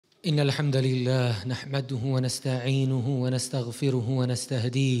إن الحمد لله نحمده ونستعينه ونستغفره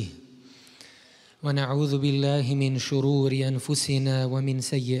ونستهديه ونعوذ بالله من شرور أنفسنا ومن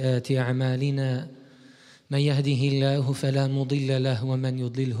سيئات أعمالنا. من يهده الله فلا مضل له ومن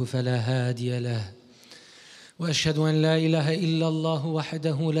يضلله فلا هادي له. وأشهد أن لا إله إلا الله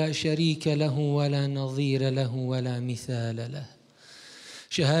وحده لا شريك له ولا نظير له ولا مثال له،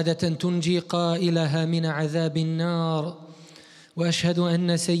 شهادة تنجي قائلها من عذاب النار. وأشهد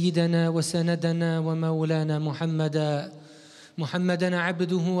أن سيدنا وسندنا ومولانا محمدًا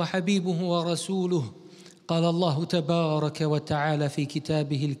عبده وحبيبه ورسوله. قال الله تبارك وتعالى في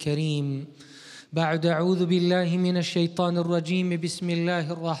كتابه الكريم بعد أعوذ بالله من الشيطان الرجيم بسم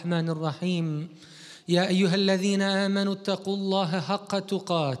الله الرحمن الرحيم: يا أيها الذين آمنوا اتقوا الله حق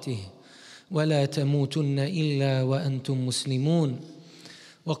تقاته ولا تموتن إلا وأنتم مسلمون.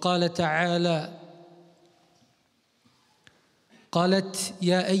 وقال تعالى: قالت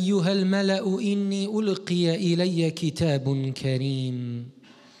يا أيها الملأ إني ألقي إلي كتاب كريم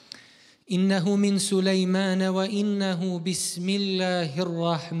إنه من سليمان وإنه بسم الله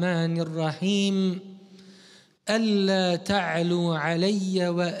الرحمن الرحيم ألا تعلوا علي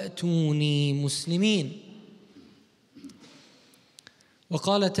وأتوني مسلمين.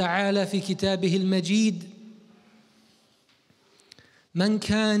 وقال تعالى في كتابه المجيد: من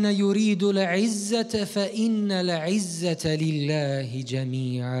كان يريد العزة فإن العزة لله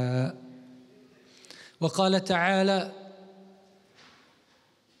جميعا. وقال تعالى: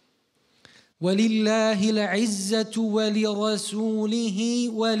 ولله العزة ولرسوله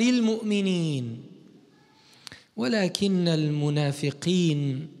وللمؤمنين ولكن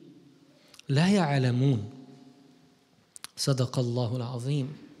المنافقين لا يعلمون. صدق الله العظيم.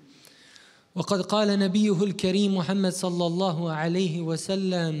 وقد قال نبيه الكريم محمد صلى الله عليه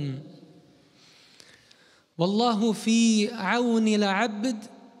وسلم: والله في عون العبد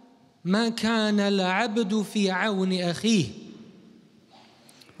ما كان العبد في عون أخيه.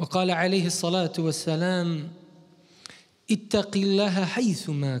 وقال عليه الصلاة والسلام: اتق الله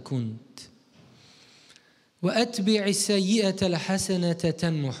حيثما كنت وأتبع السيئة الحسنة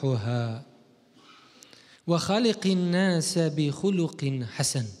تمحها وخلق الناس بخلق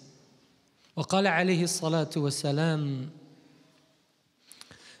حسن. وقال عليه الصلاة والسلام: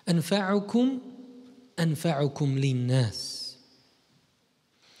 أنفعكم للناس.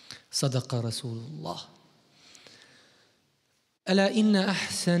 صدق رسول الله. ألا إن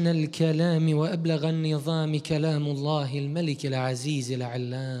أحسن الكلام وأبلغ النظام كلام الله الملك العزيز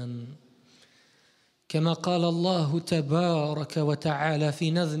العلام، كما قال الله تبارك وتعالى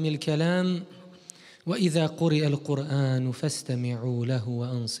في نظم الكلام: وإذا قرئ القرآن فاستمعوا له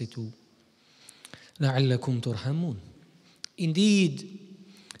وأنصتوا لعلكم ترحمون. Indeed,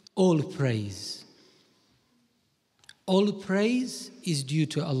 all praise is due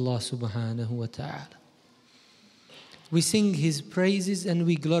to Allah subhanahu wa ta'ala. We sing His praises and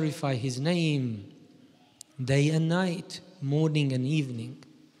we glorify His name day and night, morning and evening,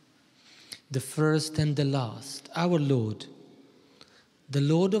 the first and the last, our Lord, the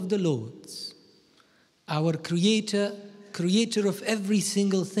Lord of the Lords, our creator of every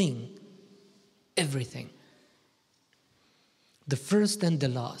single thing, everything, the first and the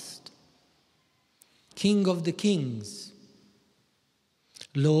last, King of the kings,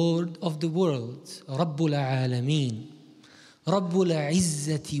 Lord of the worlds, Rabbul Alameen, Rabbul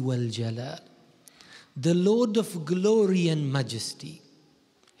Izzati wal Jalal, the Lord of glory and majesty,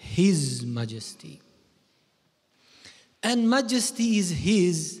 His majesty. And majesty is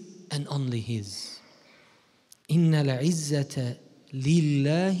His and only His. Inna al-izzata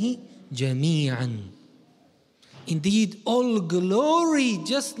lillahi jami'an. Indeed, all glory,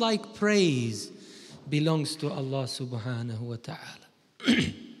 just like praise, belongs to Allah subhanahu wa ta'ala.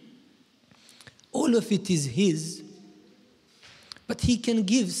 All of it is His, but He can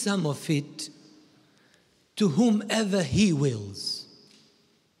give some of it to whomever He wills.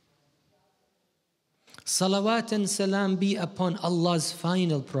 Salawat and salam be upon Allah's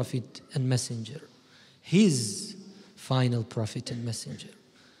final prophet and messenger, His final prophet and messenger,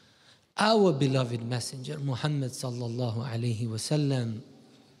 our beloved messenger, Muhammad sallallahu alayhi wasallam,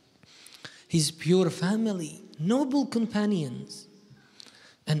 his pure family, noble companions,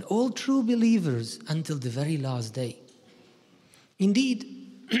 and all true believers until the very last day. Indeed,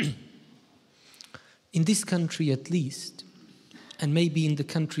 in this country at least, and maybe in the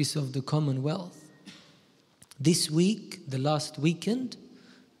countries of the Commonwealth, this week, the last weekend,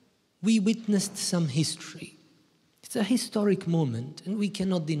 we witnessed some history. It's a historic moment, and we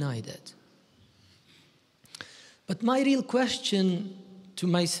cannot deny that. But my real question to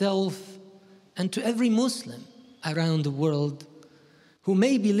myself and to every Muslim around the world who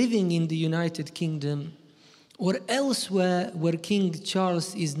may be living in the United Kingdom or elsewhere where King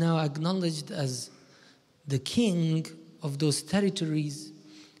Charles is now acknowledged as the king of those territories,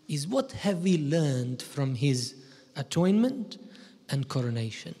 is what have we learned from his atonement and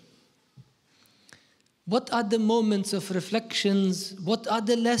coronation? What are the moments of reflections? What are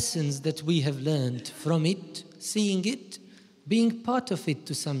the lessons that we have learned from it, seeing it, being part of it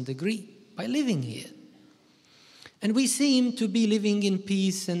to some degree by living here? And we seem to be living in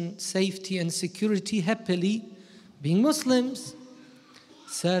peace and safety and security happily, being Muslims,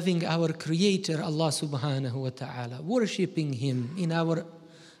 serving our Creator, Allah subhanahu wa ta'ala, worshipping Him in our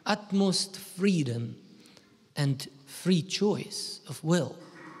utmost freedom and free choice of will.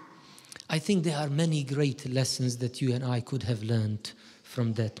 I think there are many great lessons that you and I could have learned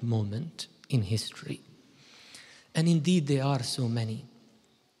from that moment in history. And indeed, there are so many.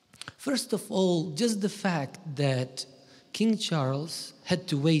 First of all, just the fact that King Charles had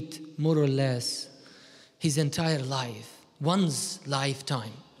to wait more or less his entire life, one's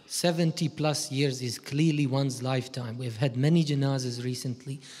lifetime. 70 plus years is clearly one's lifetime. We've had many janazas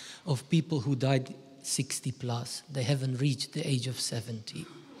recently of people who died 60 plus. They haven't reached the age of 70.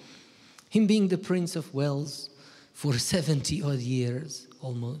 Him being the Prince of Wales for 70 odd years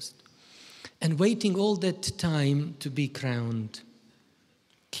almost, and waiting all that time to be crowned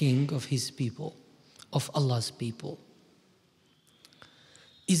king of his people, of Allah's people,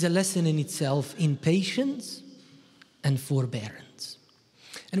 is a lesson in itself in patience and forbearance.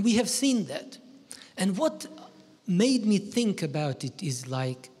 And we have seen that. And what made me think about it is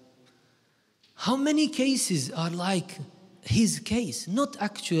like, how many cases are like his case? Not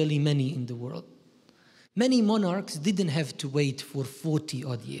actually many in the world. Many monarchs didn't have to wait for 40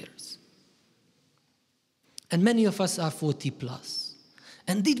 odd years. And many of us are 40 plus.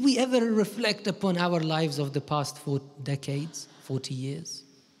 And did we ever reflect upon our lives of the past 4 decades, 40 years?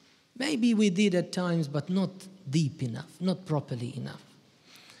 Maybe we did at times, but not deep enough, not properly enough.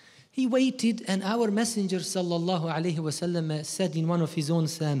 He waited, and our Messenger sallallahu alaihi wasallam said in one of his own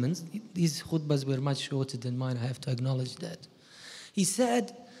sermons, these khutbahs were much shorter than mine, I have to acknowledge that. He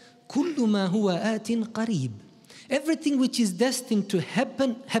said, كُلُّ مَا هُوَ آتٍ قَرِيبٍ. Everything which is destined to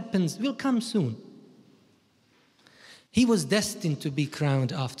happen, happens, will come soon. He was destined to be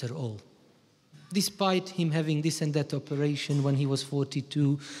crowned after all. Despite him having this and that operation when he was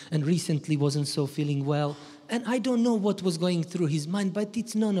 42 and recently wasn't so feeling well. And I don't know what was going through his mind, but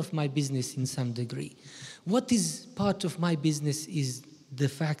it's none of my business in some degree. What is part of my business is the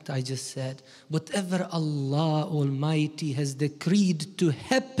fact I just said. Whatever Allah Almighty has decreed to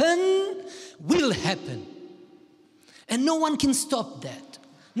happen, will happen. And no one can stop that.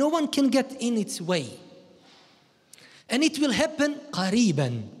 No one can get in its way. And it will happen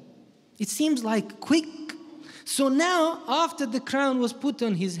qariban. It seems like quick. So now, after the crown was put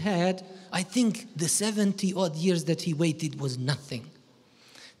on his head, I think the 70 odd years that he waited was nothing.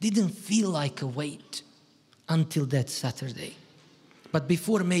 Didn't feel like a wait until that Saturday. But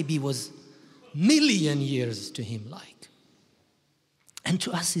before maybe was million years to him like. And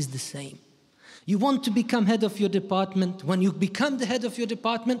to us is the same. You want to become head of your department. When you become the head of your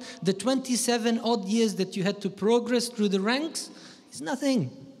department, the 27 odd years that you had to progress through the ranks is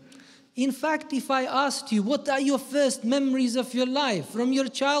nothing. In fact, if I asked you, what are your first memories of your life from your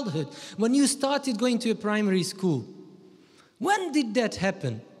childhood, when you started going to a primary school? When did that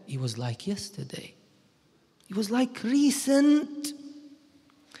happen? It was like yesterday. It was like recent.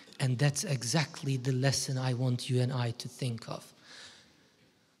 And that's exactly the lesson I want you and I to think of.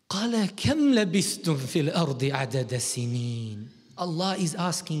 قَالَ كَمْ لَبِسْتُمْ فِي الْأَرْضِ عَدَدَ سِنِينَ. Allah is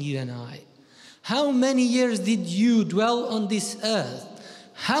asking you and I, how many years did you dwell on this earth?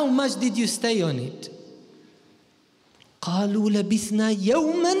 How much did you stay on it? قَالُوا لَبِثْنَا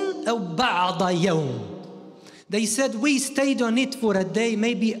يَوْمًا أَوْ بَعْضَ يَوْمٍ. They said, we stayed on it for a day,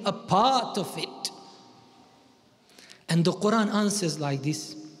 maybe a part of it. And the Quran answers like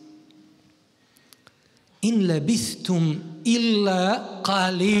this. إِن لَبِثْتُمْ إِلَّا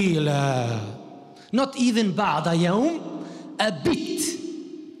قَلِيلًا. Not even بَعْضَ يَوْم, a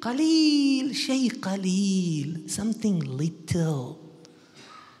bit. قَلِيل, شيء قَلِيل, something little.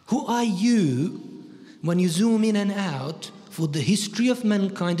 Who are you when you zoom in and out for the history of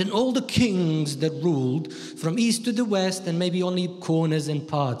mankind and all the kings that ruled from east to the west and maybe only corners and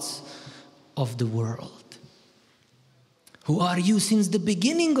parts of the world? Who are you since the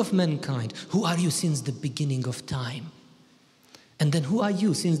beginning of mankind? Who are you since the beginning of time? And then who are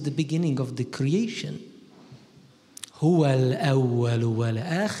you since the beginning of the creation? هُوَ الْأَوَّلُ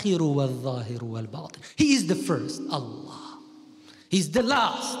وَالْآخِرُ وَالظَّاهِرُ وَالْبَاطِنُ. He is the first, Allah. He's the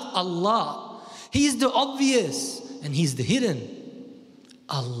last, Allah. He is the obvious and He's the hidden.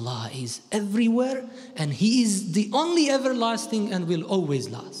 Allah is everywhere and He is the only everlasting and will always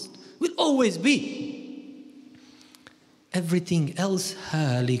last, will always be. Everything else,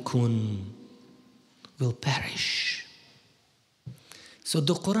 halikun, will perish. So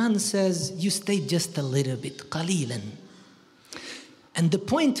the Quran says, you stay just a little bit, qalilan. And the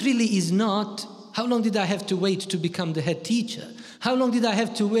point really is not, how long did I have to wait to become the head teacher? How long did I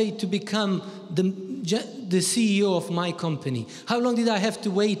have to wait to become the CEO of my company? How long did I have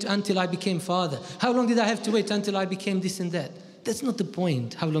to wait until I became father? How long did I have to wait until I became this and that? That's not the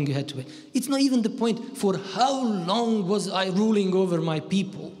point, how long you had to wait. It's not even the point for how long was I ruling over my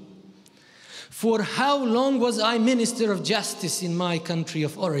people. For how long was I minister of justice in my country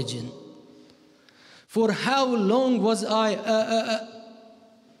of origin? For how long was I a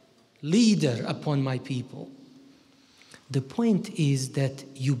leader upon my people? The point is that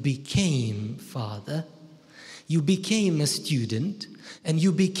you became father, you became a student, and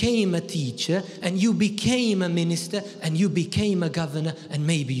you became a teacher, and you became a minister, and you became a governor, and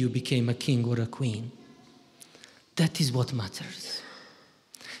maybe you became a king or a queen. That is what matters.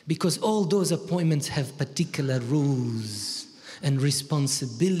 Because all those appointments have particular rules and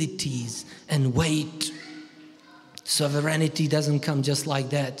responsibilities and weight. Sovereignty doesn't come just like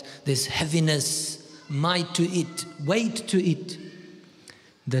that. There's heaviness, might to it, weight to it.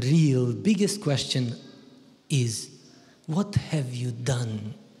 The real biggest question is, what have you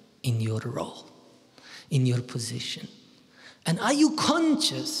done in your role, in your position? And are you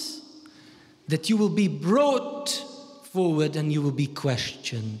conscious that you will be brought forward and you will be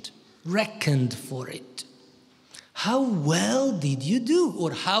questioned, reckoned for it? How well did you do?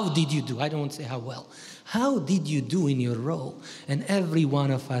 Or how did you do? I don't want to say how well. How did you do in your role? And every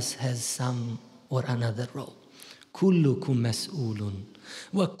one of us has some or another role. كلكم مسؤول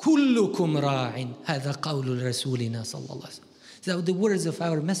وكلكم راع هذا قول رسولنا صلى الله عليه وسلم. So the words of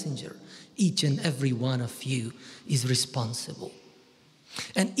our messenger, each and every one of you is responsible.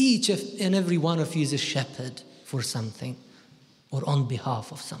 And each and every one of you is a shepherd for something or on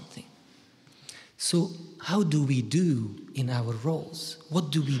behalf of something. So how do we do in our roles?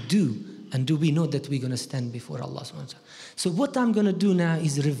 What do we do? And do we know that we're going to stand before Allah subhanahu wa ta'ala? So what I'm going to do now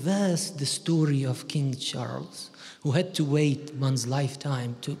is reverse the story of King Charles, who had to wait one's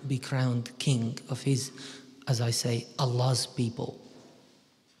lifetime to be crowned king of his, as I say, Allah's people.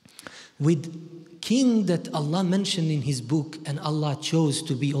 With king that Allah mentioned in his book, and Allah chose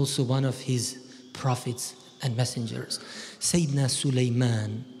to be also one of his prophets and messengers, Sayyidina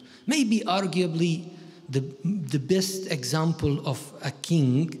Sulaiman, maybe arguably the best example of a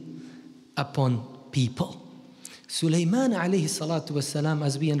king upon people. Sulaiman alayhi salatu wasalam,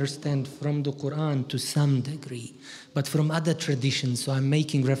 as we understand from the Quran to some degree, but from other traditions, so I'm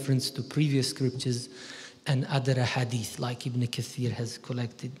making reference to previous scriptures and other hadith, like Ibn Kathir has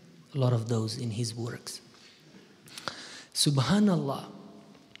collected a lot of those in his works. Subhanallah,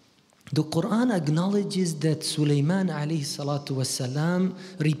 the Quran acknowledges that Sulaiman alayhi salatu wasalam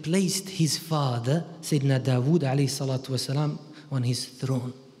replaced his father, Sayyidina Dawood alayhi salatu wasalam, on his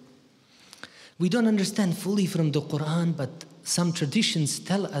throne. We don't understand fully from the Quran, but some traditions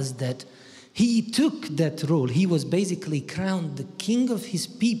tell us that he took that role. He was basically crowned the king of his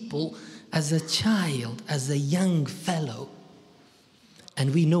people as a child, as a young fellow.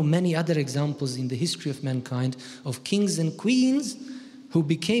 And we know many other examples in the history of mankind of kings and queens who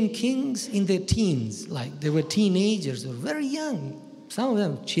became kings in their teens, like they were teenagers or very young, some of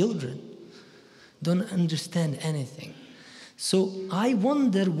them children, don't understand anything. So I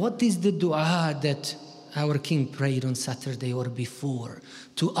wonder, what is the dua that our king prayed on Saturday or before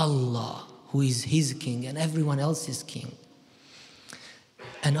to Allah, who is his king and everyone else is king?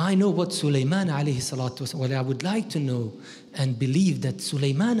 And I know what Sulaiman alayhi salatu wasalam, well, I would like to know and believe that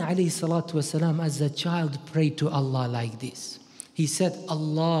Sulaiman alayhi salatu wasalam as a child prayed to Allah like this. He said,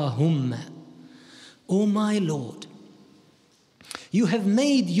 Allahumma, O my Lord, you have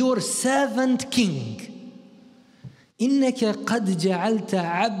made your servant king. إنك قد جعلت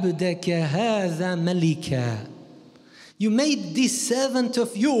عبدك هذا ملكا. You made this servant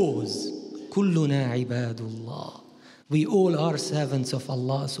of yours. كلنا عباد الله. We all are servants of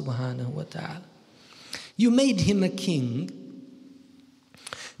Allah subhanahu wa ta'ala. You made him a king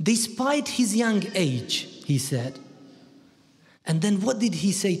despite his young age, he said. And then what did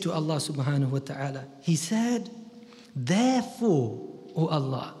he say to Allah subhanahu wa ta'ala? He said, therefore, O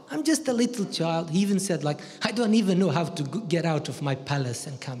Allah, I'm just a little child. He even said, like, I don't even know how to get out of my palace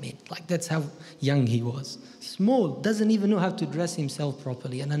and come in. Like, that's how young he was. Small, doesn't even know how to dress himself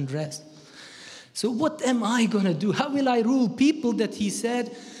properly and undress. So what am I going to do? How will I rule people that he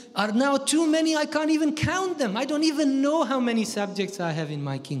said, are now too many, I can't even count them. I don't even know how many subjects I have in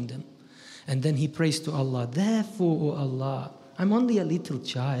my kingdom. And then he prays to Allah, therefore, O Allah, I'm only a little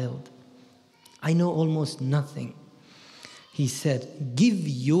child. I know almost nothing. He said, give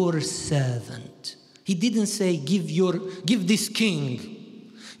your servant. He didn't say, give this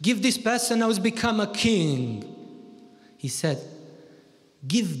king. Give this person who's become a king. He said,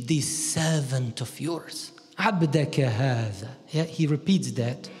 give this servant of yours. عبدك هذا. Yeah, he repeats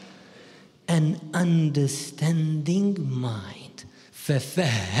that. An understanding mind.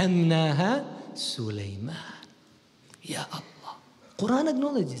 فَفَهَّمْنَاهَا سُلَيْمَانَ. Ya Allah. Quran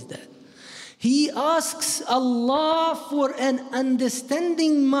acknowledges that. He asks Allah for an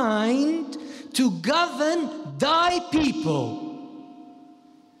understanding mind to govern thy people.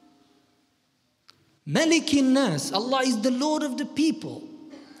 Malikin Nas, Allah is the Lord of the people.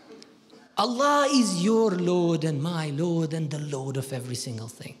 Allah is your Lord and my Lord and the Lord of every single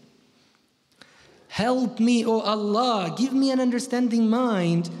thing. Help me, O Allah, give me an understanding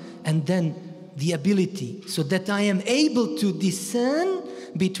mind and then the ability so that I am able to discern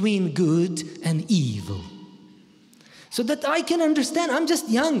between good and evil. So that I can understand. I'm just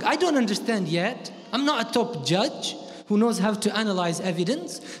young. I don't understand yet. I'm not a top judge who knows how to analyze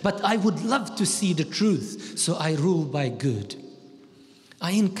evidence, but I would love to see the truth, so I rule by good.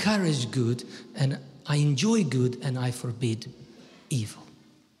 I encourage good, and I enjoy good, and I forbid evil.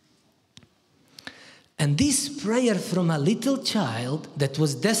 And this prayer from a little child that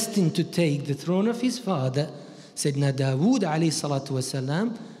was destined to take the throne of his father, Sayyidina Dawood alayhi salatu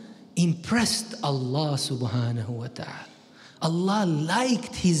wasalam, impressed Allah subhanahu wa ta'ala. Allah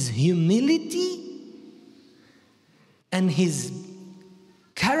liked his humility and his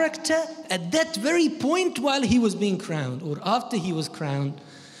character at that very point while he was being crowned, or after he was crowned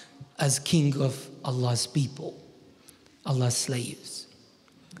as king of Allah's people, Allah's slaves.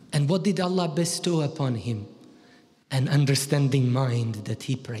 And what did Allah bestow upon him? An understanding mind that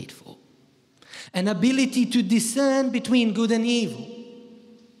he prayed for. An ability to discern between good and evil.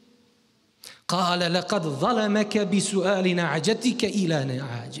 قَالَ لَقَدْ ظَلَمَكَ بِسُؤَالِ نَعْجَتِكَ إِلَى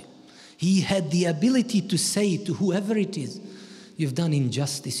نَعَاجِ. He had the ability to say to whoever it is, you've done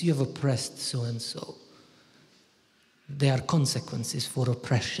injustice, you have oppressed so-and-so. There are consequences for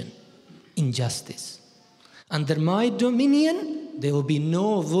oppression, injustice. Under my dominion, there will be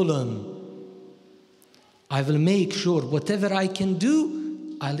no dhulam. I will make sure whatever I can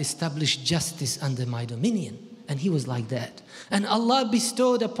do, I'll establish justice under my dominion. And he was like that. And Allah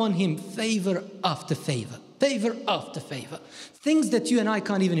bestowed upon him favor after favor, favor after favor. Things that you and I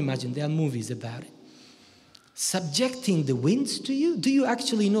can't even imagine. There are movies about it. Subjecting the winds to you. Do you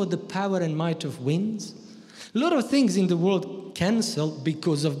actually know the power and might of winds? A lot of things in the world cancel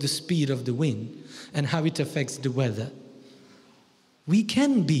because of the speed of the wind and how it affects the weather. We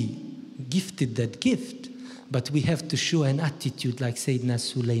can be gifted that gift, but we have to show an attitude like Sayyidina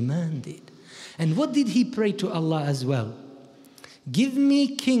Sulaiman did. And what did he pray to Allah as well? Give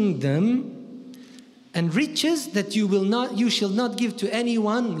me kingdom and riches that you shall not give to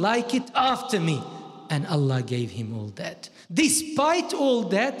anyone like it after me. And Allah gave him all that. Despite all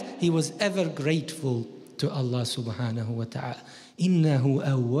that, he was ever grateful to Allah subhanahu wa ta'ala. Innahu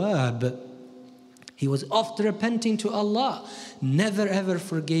awwab. He was oft repenting to Allah. Never ever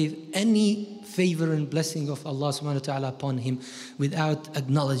forgave any favor and blessing of Allah subhanahu wa ta'ala upon him without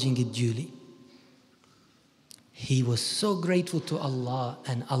acknowledging it duly. He was so grateful to Allah,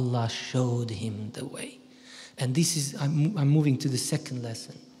 and Allah showed him the way. And this is, I'm moving to the second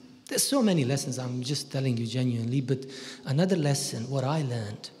lesson. There's so many lessons, I'm just telling you genuinely, but another lesson, what I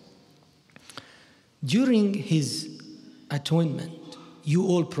learned. During his atonement, you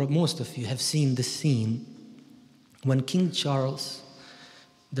all, most of you, have seen the scene when King Charles,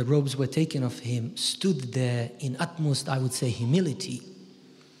 the robes were taken off him, stood there in utmost, I would say, humility.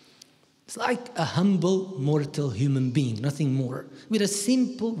 It's like a humble, mortal human being, nothing more, with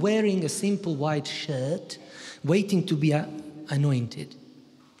wearing a simple white shirt, waiting to be anointed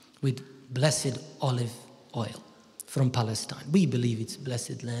with blessed olive oil from Palestine. We believe it's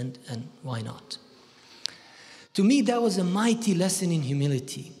blessed land, and why not? To me, that was a mighty lesson in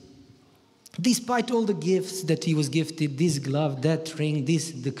humility. Despite all the gifts that he was gifted, this glove, that ring,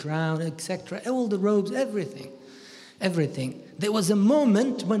 the crown, etc., all the robes, everything. There was a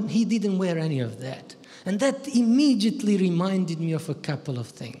moment when he didn't wear any of that. And that immediately reminded me of a couple of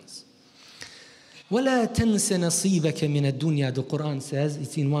things. وَلَا تَنْسَ نَصِيبَكَ مِنَ الدُّنْيَا. The Quran says,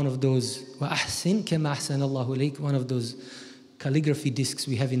 it's in one of those, وَأَحْسِنْ كَمَا أَحْسَنَ اللَّهُ إِلَيْكَ, one of those calligraphy discs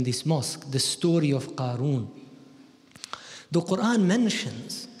we have in this mosque, the story of Qarun. The Quran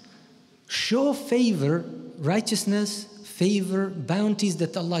mentions, show favor, righteousness, favor, bounties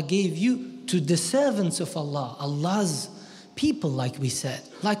that Allah gave you to the servants of Allah, Allah's people, like we said,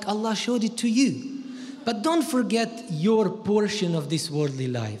 like Allah showed it to you. But don't forget your portion of this worldly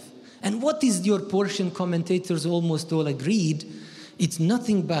life. And what is your portion? Commentators almost all agreed. It's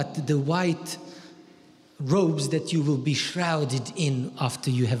nothing but the white robes that you will be shrouded in after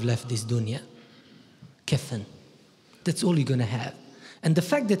you have left this dunya. Kafan. That's all you're going to have. And the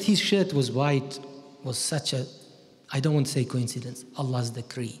fact that his shirt was white was such a, I don't want to say coincidence, Allah's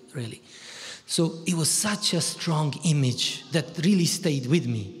decree, really. So it was such a strong image that really stayed with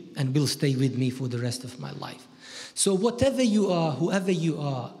me and will stay with me for the rest of my life. So whatever you are, whoever you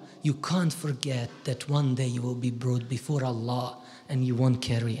are, you can't forget that one day you will be brought before Allah and you won't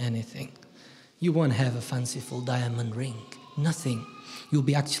carry anything. You won't have a fanciful diamond ring, nothing. You'll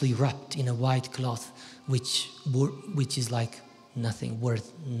be actually wrapped in a white cloth, which is like nothing,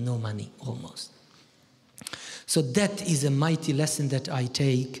 worth no money almost. So that is a mighty lesson that I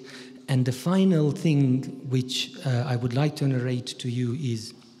take. And the final thing which I would like to narrate to you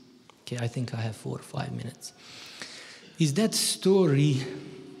is, okay, I think I have 4 or 5 minutes, is that story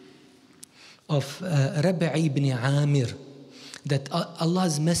of Rabi' ibn Amir, that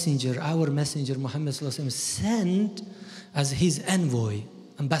Allah's messenger, our messenger Muhammad sallallahu alaihi wasallam, sent as his envoy,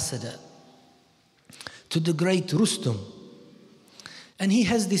 ambassador, to the great Rustum. And he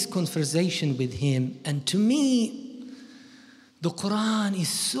has this conversation with him. And to me, the Quran is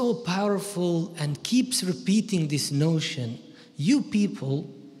so powerful and keeps repeating this notion. You people,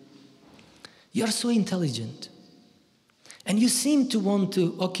 you are so intelligent. And you seem to want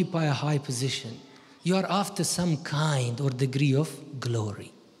to occupy a high position. You are after some kind or degree of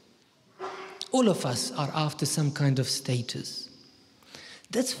glory. All of us are after some kind of status.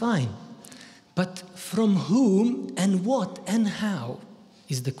 That's fine. But from whom and what and how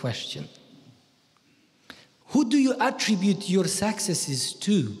is the question. Who do you attribute your successes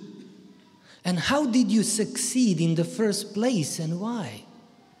to? And how did you succeed in the first place and why?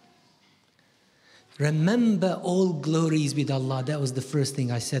 Remember, all glory is with Allah. That was the first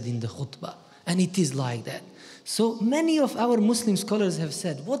thing I said in the khutbah. And it is like that. So many of our Muslim scholars have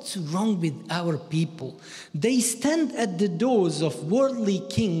said, what's wrong with our people? They stand at the doors of worldly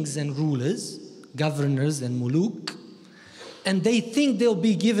kings and rulers, governors and muluk, and they think they'll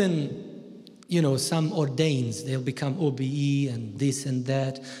be given, some ordains. They'll become OBE and this and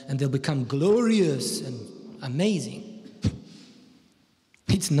that, and they'll become glorious and amazing.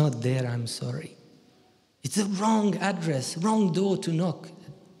 It's not there, I'm sorry. It's the wrong address, wrong door to knock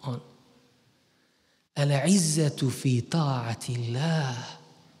on. Al-izzatu fi ta'atillah.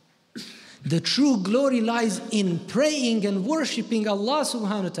 The true glory lies in praying and worshipping Allah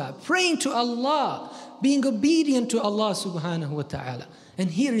subhanahu wa ta'ala, praying to Allah, being obedient to Allah subhanahu wa ta'ala. And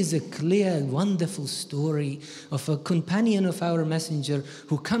here is a clear, wonderful story of a companion of our messenger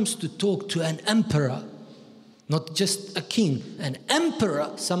who comes to talk to an emperor, not just a king, an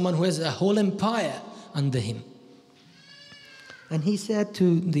emperor, someone who has a whole empire under him. And he said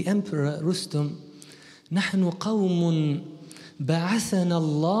to the emperor, Rustum, نحن قوم بعثنا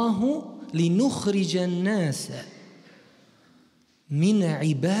الله لنخرج الناس من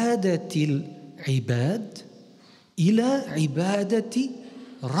عبادة العباد إلى عبادة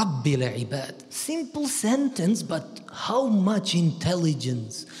رب العباد. Simple sentence, but how much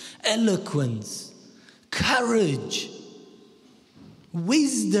intelligence, eloquence, courage,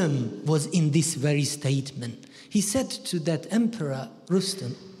 wisdom was in this very statement. He said to that emperor,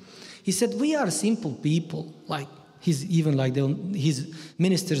 Rustum, he said, we are simple people. Like, his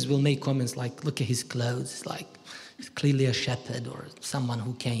ministers will make comments like, look at his clothes, like he's clearly a shepherd or someone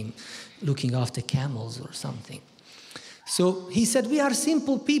who came looking after camels or something. So he said, we are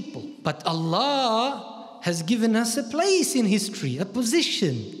simple people, but Allah has given us a place in history, a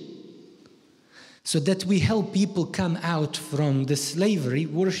position, so that we help people come out from the slavery,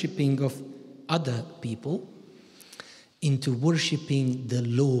 worshipping of other people, into worshipping the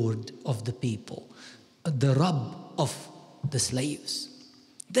Lord of the people, the Rabb of the slaves.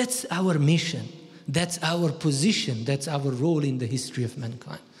 That's our mission. That's our position. That's our role in the history of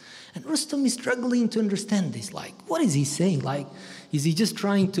mankind. And Rustum is struggling to understand this. Like, what is he saying? Like, is he just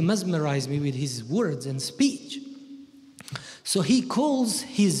trying to mesmerize me with his words and speech? So he calls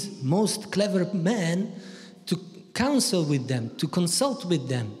his most clever man to counsel with them, to consult with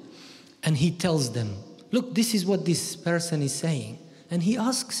them. And he tells them, look, this is what this person is saying. And he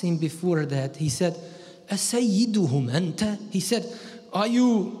asks him before that, he said, أَسَيِّدُهُمْ أَنْتَ? He said, are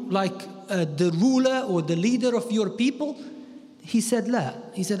you like the ruler or the leader of your people? He said,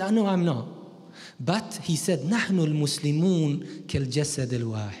 لا. He said, no, I'm not. But he said, نَحْنُ الْمُسْلِمُونَ كَالْجَسَدِ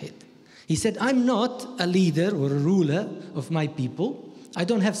الْوَاحِدِ. He said, I'm not a leader or a ruler of my people. I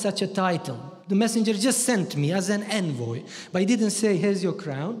don't have such a title. The messenger just sent me as an envoy. But he didn't say, here's your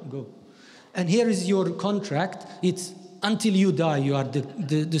crown, go. And here is your contract. It's until you die, you are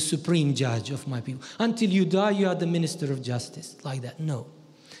the supreme judge of my people. Until you die, you are the minister of justice. Like that. No.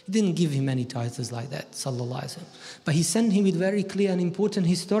 He didn't give him any titles like that, sallallahu alaihi wasallam. But he sent him with very clear and important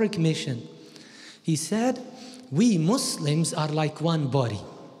historic mission. He said, we Muslims are like one body.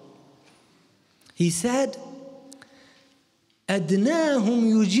 He said, أدناهم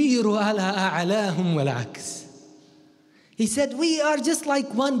يجير على أعلاهم والعكس. He said, we are just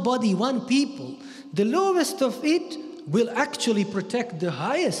like one body, one people. The lowest of it will actually protect the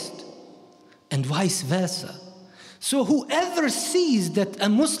highest, and vice versa. So whoever sees that a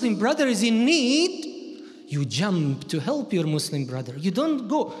Muslim brother is in need, you jump to help your Muslim brother. You don't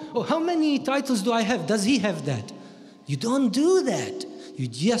go, oh, how many titles do I have? Does he have that? You don't do that. You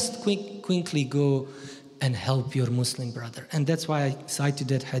just quickly go and help your Muslim brother. And that's why I cited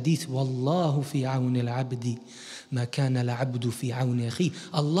that hadith, Wallahu fi awni al-abdi ma kana al-abdu fi awni akhi.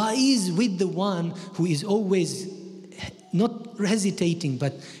 Allah is with the one who is always not hesitating,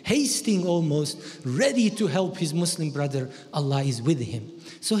 but hasting almost, ready to help his Muslim brother. Allah is with him.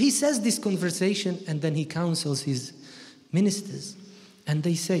 So he says this conversation, and then he counsels his ministers. And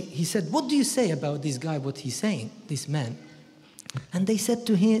they say, he said, what do you say about this guy, what he's saying, this man? And they said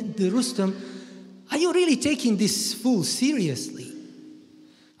to him, the Rustam, are you really taking this fool seriously?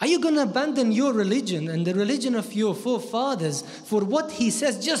 Are you going to abandon your religion and the religion of your forefathers for what he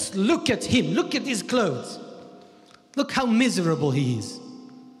says? Just look at him, look at his clothes. Look how miserable he is.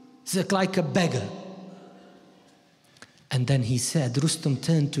 He's like a beggar. And then he said, Rustam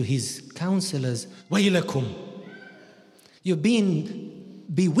turned to his counselors, Wailakum. You've been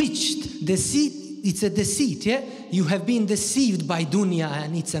bewitched. Deceit, it's a deceit, yeah? You have been deceived by dunya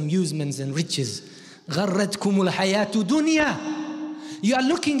and its amusements and riches. غَرَّتْكُمُ الْحَيَاةُ dunya. You are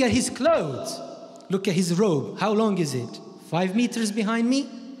looking at his clothes. Look at his robe. How long is it? 5 meters behind me?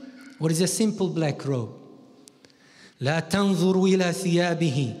 Or is it a simple black robe? لا تنظروا إلى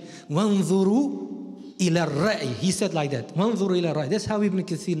ثيابه وانظروا إلى الرأي. He said like that. وانظروا إلى الرأي. That's how Ibn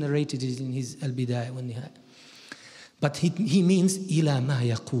Kathir narrated it in his Al-Bidayah والنهاية. But he means إلى ما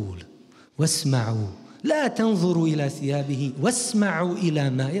يقول واسمعوا لا تنظروا إلى ثيابه واسمعوا إلى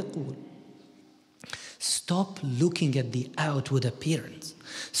ما يقول. Stop looking at the outward appearance.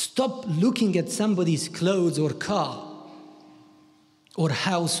 Stop looking at somebody's clothes or car or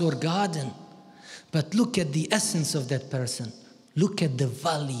house or garden. But look at the essence of that person. Look at the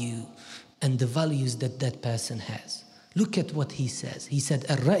value and the values that that person has. Look at what he says. He said,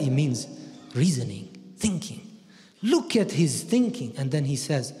 ar-ra'i means reasoning, thinking. Look at his thinking. And then he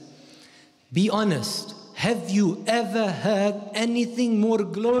says, be honest. Have you ever heard anything more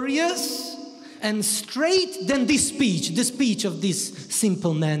glorious and straight than this speech? The speech of this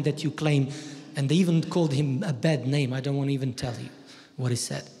simple man that you claim. And they even called him a bad name. I don't want to even tell you what he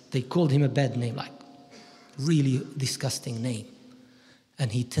said. They called him a bad name, like really disgusting name.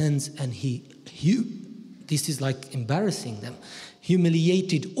 And he turns and this is like embarrassing them,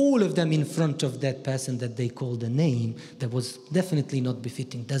 humiliated all of them in front of that person that they called a name that was definitely not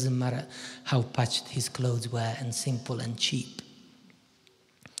befitting. Doesn't matter how patched his clothes were and simple and cheap.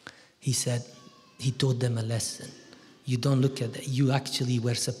 He said, he taught them a lesson. You don't look at that. You actually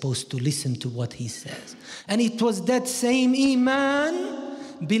were supposed to listen to what he says. And it was that same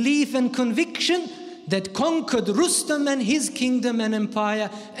iman, belief and conviction that conquered Rustam and his kingdom and empire,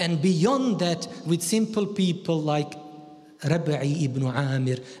 and beyond that with simple people like Rabi'i ibn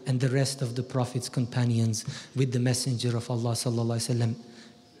Amir and the rest of the Prophet's companions with the Messenger of Allah sallallahu alaihi wasallam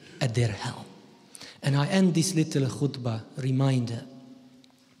at their helm. And I end this little khutbah reminder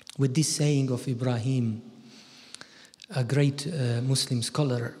with this saying of Ibrahim, a great Muslim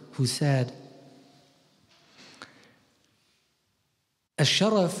scholar, who said,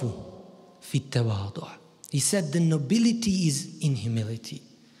 "Ash-sharafu fi at-tawadhu." He said, the nobility is in humility.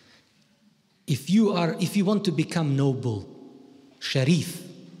 If you want to become noble, sharif,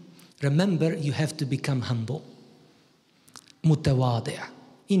 remember you have to become humble. Mutawadi'.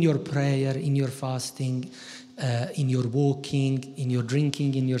 In your prayer, in your fasting, in your walking, in your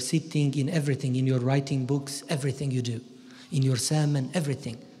drinking, in your sitting, in everything, in your writing books, everything you do, in your sermon,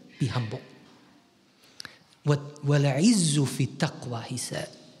 everything, be humble. وَالْعِزُّ فِي التَّقْوَى, he said.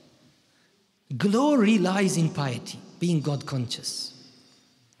 Glory lies in piety, being God conscious.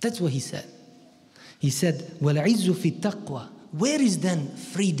 That's what he said. He said, وَالْعِزُّ فِي التَّقْوَى. Where is then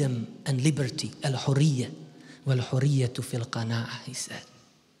freedom and liberty? Al-huriyya. وَالْحُرِيَّةُ فِي الْقَنَاعَةِ, he said.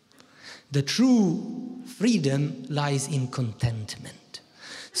 The true freedom lies in contentment.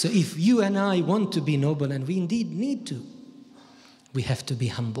 So if you and I want to be noble, and we indeed need to, we have to be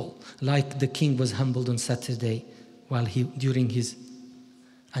humble, like the king was humbled on Saturday during his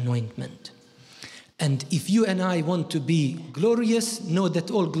anointment. And if you and I want to be glorious, know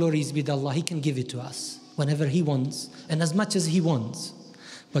that all glory is with Allah. He can give it to us whenever He wants and as much as He wants.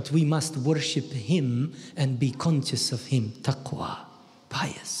 But we must worship Him and be conscious of Him. Taqwa,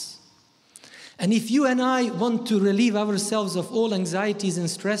 pious. And if you and I want to relieve ourselves of all anxieties and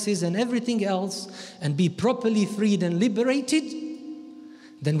stresses and everything else and be properly freed and liberated,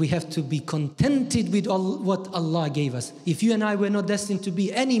 then we have to be contented with what Allah gave us. If you and I were not destined to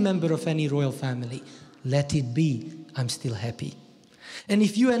be any member of any royal family, let it be. I'm still happy. And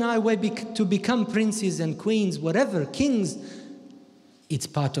if you and I were to become princes and queens, whatever, kings, it's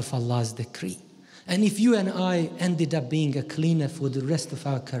part of Allah's decree. And if you and I ended up being a cleaner for the rest of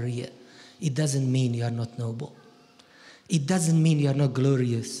our career, it doesn't mean you are not noble. It doesn't mean you are not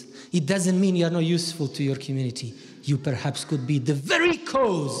glorious. It doesn't mean you are not useful to your community. You perhaps could be the very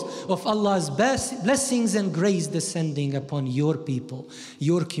cause of Allah's blessings and grace descending upon your people,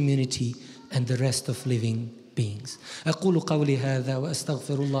 your community, and the rest of living beings. أقول قولي هذا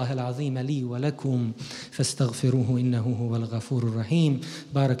وأستغفر الله العظيم لي ولكم فاستغفروه إنه هو الغفور الرحيم.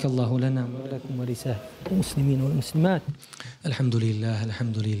 بارك الله لنا ولكم ولسائر المسلمين والمسلمات. الحمد لله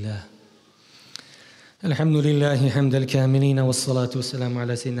الحمد لله الحمد لله حمد الكاملين، والصلاة والسلام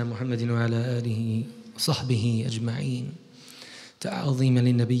على سيدنا محمد وعلى آله وصحبه أجمعين، تعظيما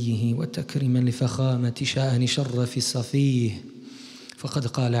لنبيه وتكريما لفخامة شأن شرف صفيه. فقد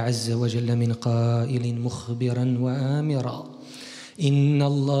قال عز وجل من قائل مخبرا وآمرا: إن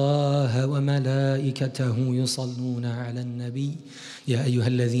الله وملائكته يصلون على النبي يا أيها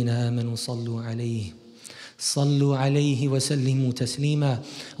الذين آمنوا صلوا عليه وسلموا تسليما.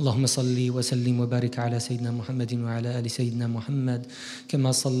 اللهم صل وسلم وبارك على سيدنا محمد وعلى آل سيدنا محمد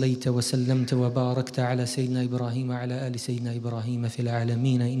كما صليت وسلمت وباركت على سيدنا إبراهيم وعلى آل سيدنا إبراهيم في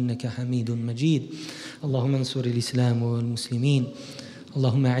العالمين إنك حميد مجيد. اللهم انصر الإسلام والمسلمين،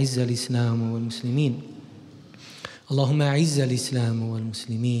 اللهم أعز الإسلام والمسلمين، اللهم أعز الإسلام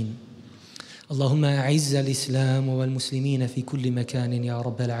والمسلمين، اللهم أعز الإسلام والمسلمين في كل مكان يا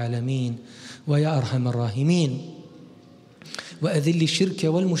رب العالمين ويا أرحم الراحمين، وأذل الشرك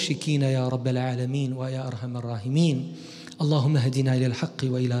والمشركين يا رب العالمين ويا أرحم الراحمين. اللهم اهدنا إلى الحق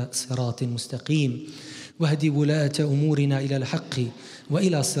وإلى صراط مستقيم، واهد ولاة أمورنا إلى الحق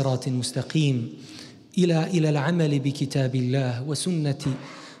وإلى صراط مستقيم، إلى العمل بكتاب الله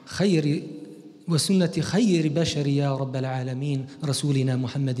وسنة خير بشر يا رب العالمين رسولنا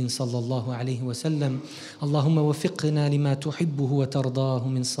محمد صلى الله عليه وسلم. اللهم وفقنا لما تحبه وترضاه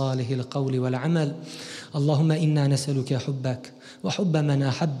من صالح القول والعمل. اللهم إنا نسألك حبك وحب من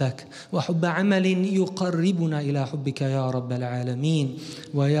أحبك وحب عمل يقربنا إلى حبك يا رب العالمين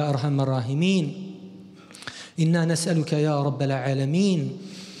ويا أرحم الراحمين. إنا نسألك يا رب العالمين،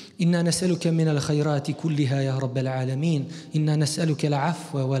 إنا نسألك من الخيرات كلها يا رب العالمين. إنا نسألك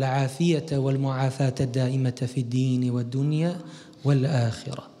العفو والعافية والمعافاة الدائمة في الدين والدنيا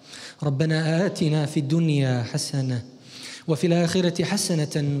والآخرة. ربنا آتنا في الدنيا حسنة وفي الآخرة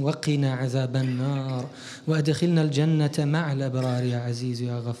حسنة وقنا عذاب النار وأدخلنا الجنة مع الأبرار يا عزيز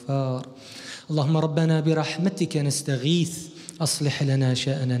يا غفار. اللهم ربنا برحمتك نستغيث، أصلح لنا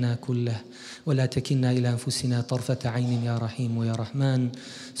شأننا كله ولا تكلنا إلى أنفسنا طرفة عين يا رحيم يا رحمن.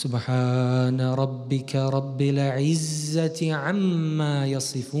 سبحان ربك رب العزة عما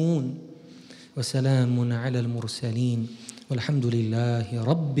يصفون وسلام على المرسلين والحمد لله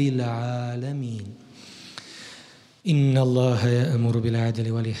رب العالمين. إن الله يأمر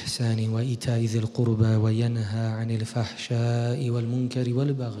بالعدل والإحسان وإيتاء ذي القربى وينهى عن الفحشاء والمنكر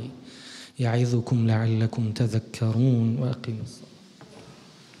والبغي يعظكم لعلكم تذكرون. وأقيموا الصلاة.